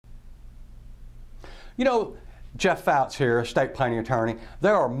You know, Jeff Fouts here, estate planning attorney.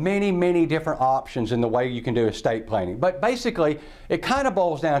 There are many, many different options in the way you can do estate planning. But basically, it kind of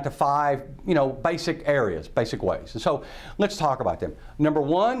boils down to 5, basic areas, basic ways. And so let's talk about them. Number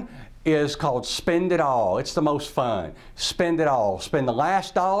 1 is called spend it all. It's the most fun. Spend it all. Spend the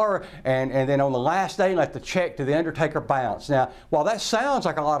last dollar and then on the last day let the check to the undertaker bounce. Now, while that sounds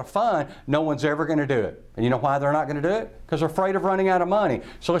like a lot of fun, no one's ever going to do it. And you know why they're not going to do it? Because they're afraid of running out of money.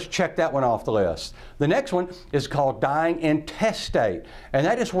 So let's check that one off the list. The next one is called dying intestate. And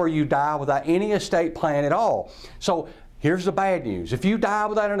that is where you die without any estate plan at all. So here's the bad news. If you die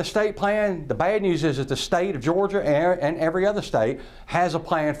without an estate plan, the bad news is that the state of Georgia and every other state has a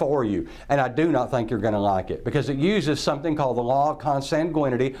plan for you. And I do not think you're going to like it because it uses something called the law of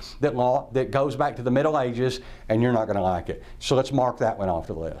consanguinity, that goes back to the Middle Ages, and you're not going to like it. So let's mark that one off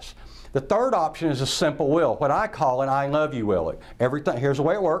the list. The third option is a simple will, what I call an I love you will. Here's the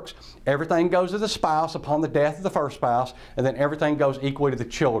way it works. Everything goes to the spouse upon the death of the first spouse, and then everything goes equally to the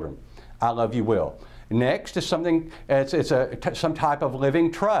children. I love you will. Next is something, some type of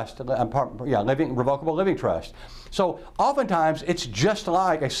living trust, revocable living trust. So oftentimes it's just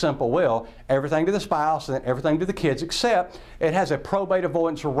like a simple will, everything to the spouse and then everything to the kids, except it has a probate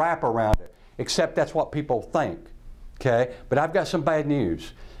avoidance wrap around it, except that's what people think, okay? But I've got some bad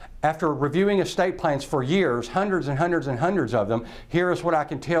news. After reviewing estate plans for years, hundreds and hundreds and hundreds of them, here is what I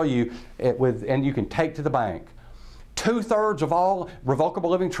can tell you, and you can take to the bank. 2/3 of all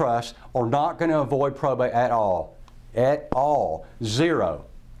revocable living trusts are not going to avoid probate at all. At all. 0.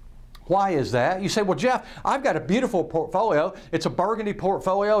 Why is that? You say, well, Jeff, I've got a beautiful portfolio. It's a burgundy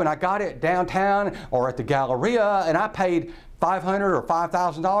portfolio, and I got it downtown or at the Galleria, and I paid $500 or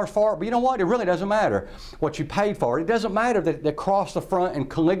 $5,000 for it. But you know what? It really doesn't matter what you paid for it. It doesn't matter that across the front in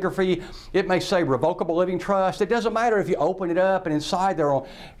calligraphy, it may say Revocable Living Trust. It doesn't matter if you open it up and inside there on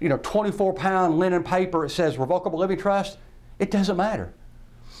 24-pound linen paper it says Revocable Living Trust. It doesn't matter.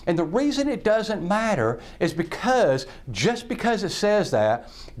 And the reason it doesn't matter is because just because it says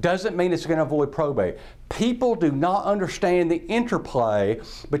that doesn't mean it's going to avoid probate. People do not understand the interplay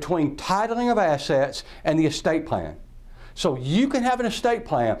between titling of assets and the estate plan. So you can have an estate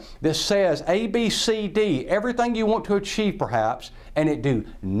plan that says A, B, C, D, everything you want to achieve perhaps, and it do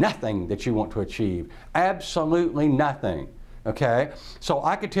nothing that you want to achieve. Absolutely nothing. Okay? So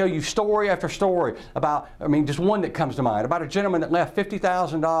I could tell you story after story about, just one that comes to mind, about a gentleman that left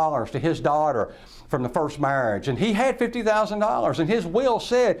 $50,000 to his daughter from the first marriage. And he had $50,000, and his will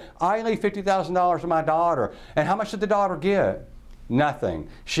said, I leave $50,000 to my daughter. And how much did the daughter get? Nothing.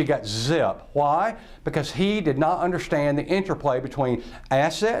 She got zip. Why? Because he did not understand the interplay between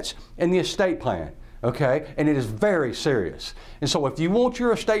assets and the estate plan. Okay? And it is very serious. And so if you want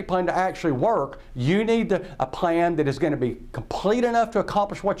your estate plan to actually work, you need a plan that is going to be complete enough to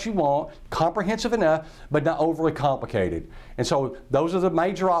accomplish what you want, comprehensive enough, but not overly complicated. And so those are the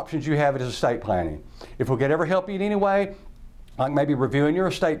major options you have as estate planning. If we could ever help you in any way, like maybe reviewing your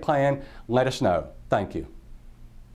estate plan, let us know. Thank you.